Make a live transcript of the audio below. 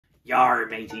Yar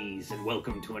mateys, and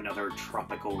welcome to another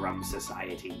Tropical Rum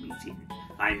Society meeting.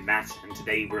 I'm Matt, and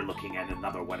today we're looking at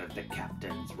another one of the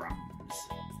Captain's rums.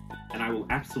 And I will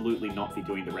absolutely not be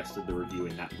doing the rest of the review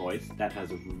in that voice. That has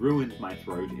ruined my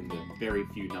throat in the very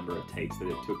few number of takes that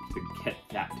it took to get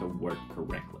that to work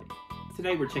correctly.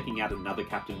 Today we're checking out another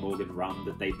Captain Morgan rum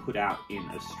that they put out in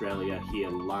Australia here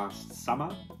last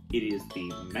summer. It is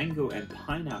the Mango and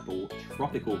Pineapple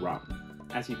Tropical Rum.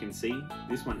 As you can see,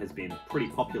 this one has been pretty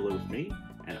popular with me,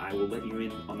 and I will let you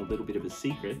in on a little bit of a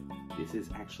secret. This is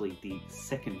actually the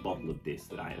second bottle of this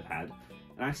that I have had,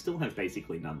 and I still have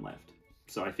basically none left.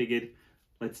 So I figured,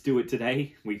 let's do it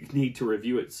today. We need to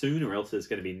review it soon or else there's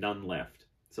going to be none left.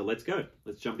 So let's go.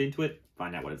 Let's jump into it,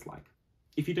 find out what it's like.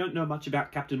 If you don't know much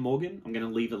about Captain Morgan, I'm going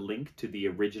to leave a link to the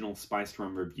original spiced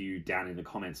rum review down in the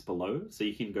comments below, so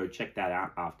you can go check that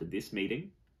out after this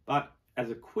meeting. But as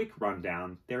a quick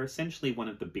rundown, they're essentially one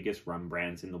of the biggest rum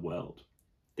brands in the world.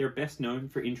 They're best known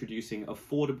for introducing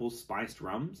affordable spiced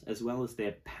rums, as well as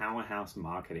their powerhouse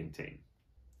marketing team.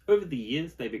 Over the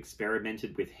years, they've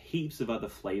experimented with heaps of other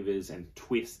flavours and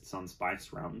twists on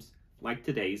spiced rums, like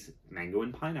today's Mango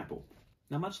and Pineapple.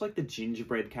 Now, much like the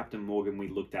gingerbread Captain Morgan we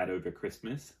looked at over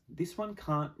Christmas, this one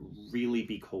can't really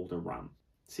be called a rum.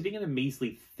 Sitting at a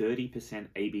measly 30%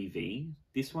 ABV,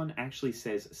 this one actually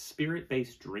says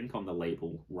spirit-based drink on the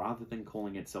label rather than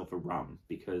calling itself a rum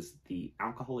because the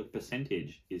alcoholic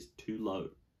percentage is too low.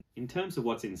 In terms of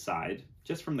what's inside,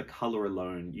 just from the colour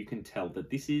alone, you can tell that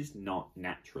this is not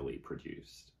naturally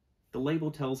produced. The label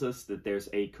tells us that there's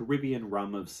a Caribbean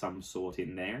rum of some sort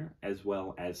in there, as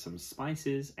well as some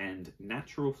spices and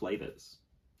natural flavours.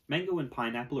 Mango and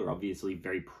pineapple are obviously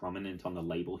very prominent on the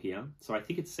label here, so I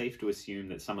think it's safe to assume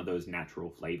that some of those natural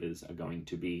flavours are going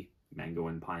to be mango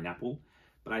and pineapple,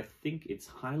 but I think it's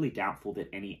highly doubtful that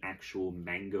any actual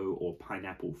mango or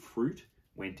pineapple fruit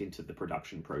went into the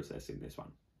production process in this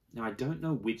one. Now, I don't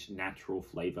know which natural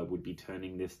flavour would be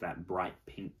turning this that bright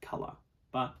pink colour,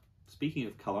 but speaking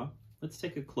of colour, let's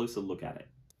take a closer look at it.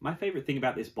 My favourite thing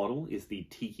about this bottle is the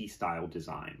Tiki style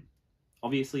design.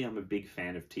 Obviously, I'm a big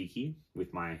fan of Tiki,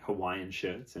 with my Hawaiian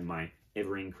shirts and my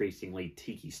ever-increasingly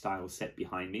Tiki style set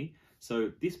behind me,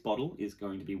 so this bottle is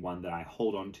going to be one that I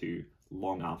hold on to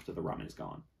long after the rum is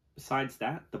gone. Besides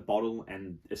that, the bottle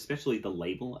and especially the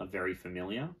label are very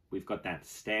familiar. We've got that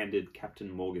standard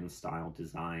Captain Morgan style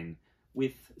design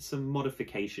with some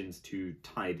modifications to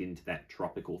tie it into that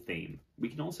tropical theme. We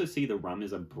can also see the rum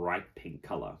is a bright pink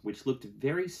colour, which looked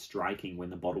very striking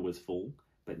when the bottle was full.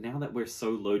 But now that we're so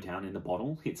low down in the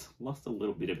bottle, it's lost a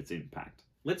little bit of its impact.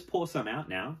 Let's pour some out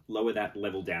now, lower that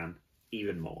level down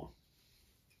even more.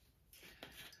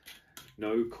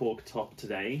 No cork top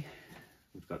today.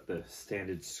 We've got the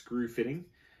standard screw fitting,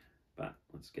 but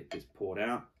let's get this poured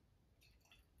out.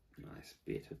 Nice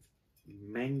bit of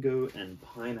mango and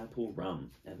pineapple rum,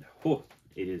 and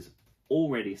it is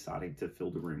already starting to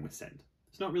fill the room with scent.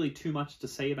 There's not really too much to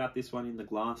say about this one in the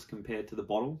glass compared to the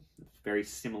bottle. It's very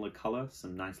similar colour,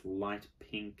 some nice light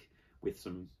pink with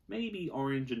some maybe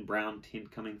orange and brown tint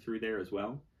coming through there as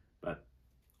well, but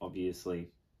obviously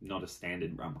not a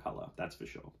standard rum colour, that's for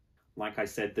sure. Like I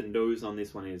said, the nose on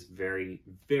this one is very,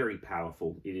 very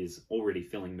powerful. It is already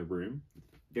filling the room.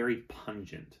 Very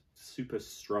pungent, super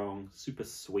strong, super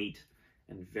sweet,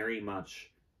 and very much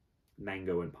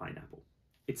mango and pineapple.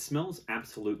 It smells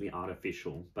absolutely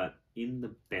artificial, but in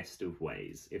the best of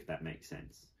ways, if that makes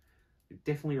sense. It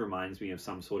definitely reminds me of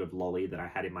some sort of lolly that I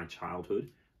had in my childhood,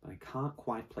 but I can't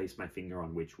quite place my finger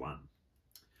on which one.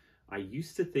 I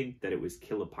used to think that it was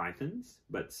killer pythons,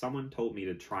 but someone told me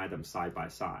to try them side by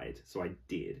side, so I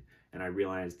did, and I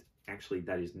realized actually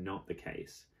that is not the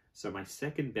case. So my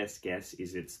second best guess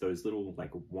is it's those little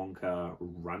like Wonka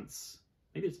runts.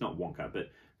 Maybe it's not Wonka, but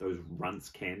those runts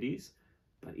candies.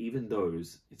 But even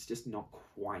those, it's just not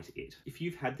quite it. If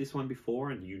you've had this one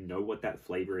before and you know what that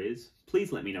flavour is,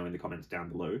 please let me know in the comments down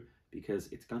below, because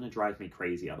it's going to drive me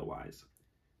crazy otherwise.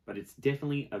 But it's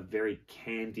definitely a very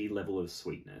candy level of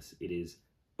sweetness. It is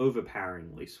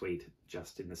overpoweringly sweet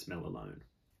just in the smell alone.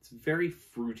 It's very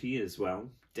fruity as well,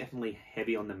 definitely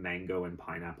heavy on the mango and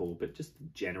pineapple, but just the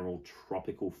general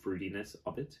tropical fruitiness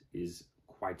of it is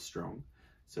quite strong.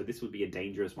 So this would be a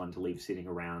dangerous one to leave sitting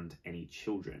around any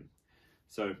children.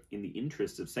 So in the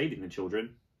interest of saving the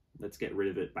children, let's get rid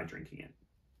of it by drinking it.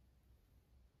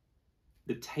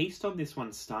 The taste on this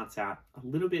one starts out a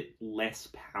little bit less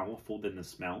powerful than the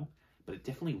smell, but it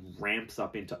definitely ramps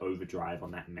up into overdrive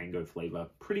on that mango flavour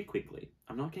pretty quickly.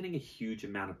 I'm not getting a huge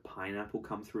amount of pineapple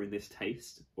come through in this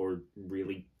taste, or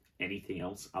really anything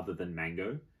else other than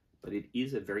mango, but it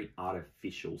is a very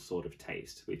artificial sort of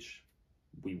taste, which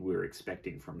we were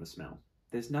expecting from the smell.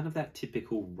 There's none of that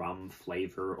typical rum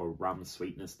flavour or rum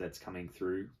sweetness that's coming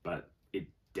through, but it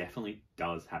definitely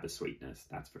does have a sweetness,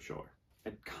 that's for sure.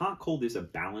 I can't call this a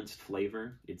balanced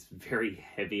flavour. It's very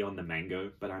heavy on the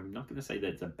mango, but I'm not going to say that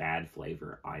it's a bad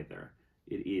flavour either.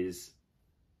 It is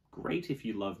great if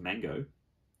you love mango.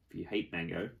 If you hate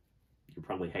mango, you'll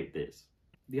probably hate this.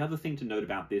 The other thing to note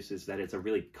about this is that it's a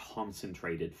really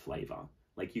concentrated flavour.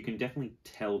 Like, you can definitely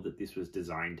tell that this was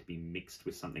designed to be mixed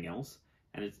with something else,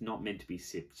 and it's not meant to be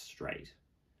sipped straight.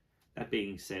 That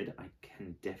being said, I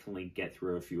can definitely get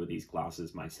through a few of these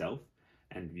glasses myself,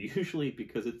 and usually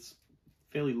because it's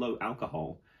fairly low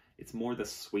alcohol, it's more the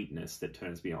sweetness that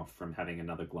turns me off from having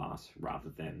another glass rather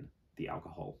than the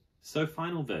alcohol. So,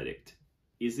 final verdict.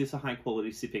 Is this a high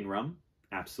quality sipping rum?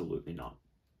 Absolutely not.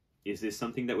 Is this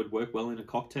something that would work well in a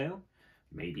cocktail?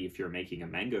 Maybe if you're making a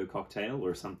mango cocktail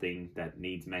or something that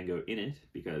needs mango in it,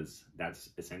 because that's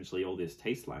essentially all this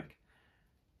tastes like.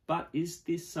 But is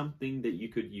this something that you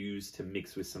could use to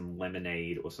mix with some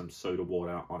lemonade or some soda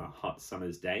water on a hot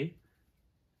summer's day?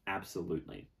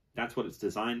 Absolutely. That's what it's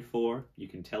designed for. You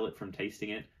can tell it from tasting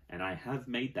it, and I have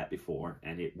made that before,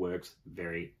 and it works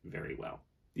very, very well.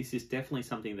 This is definitely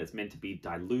something that's meant to be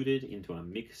diluted into a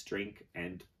mixed drink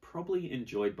and probably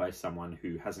enjoyed by someone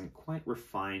who hasn't quite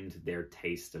refined their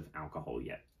taste of alcohol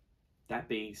yet. That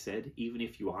being said, even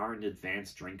if you are an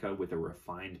advanced drinker with a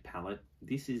refined palate,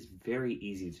 this is very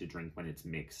easy to drink when it's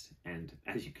mixed, and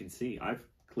as you can see, I've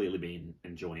clearly been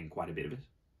enjoying quite a bit of it.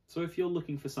 So if you're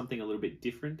looking for something a little bit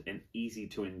different and easy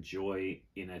to enjoy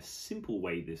in a simple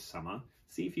way this summer,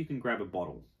 see if you can grab a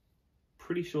bottle.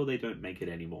 Pretty sure they don't make it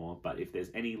anymore, but if there's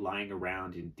any lying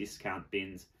around in discount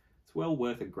bins, it's well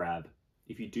worth a grab.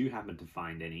 If you do happen to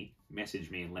find any, message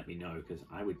me and let me know, because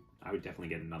I would definitely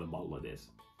get another bottle of this.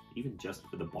 Even just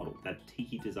for the bottle. That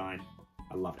Tiki design,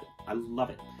 I love it. I love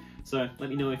it. So let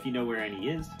me know if you know where any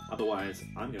is. Otherwise,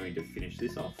 I'm going to finish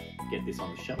this off, get this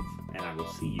on the shelf, and I will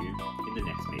see you in the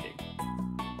next meeting.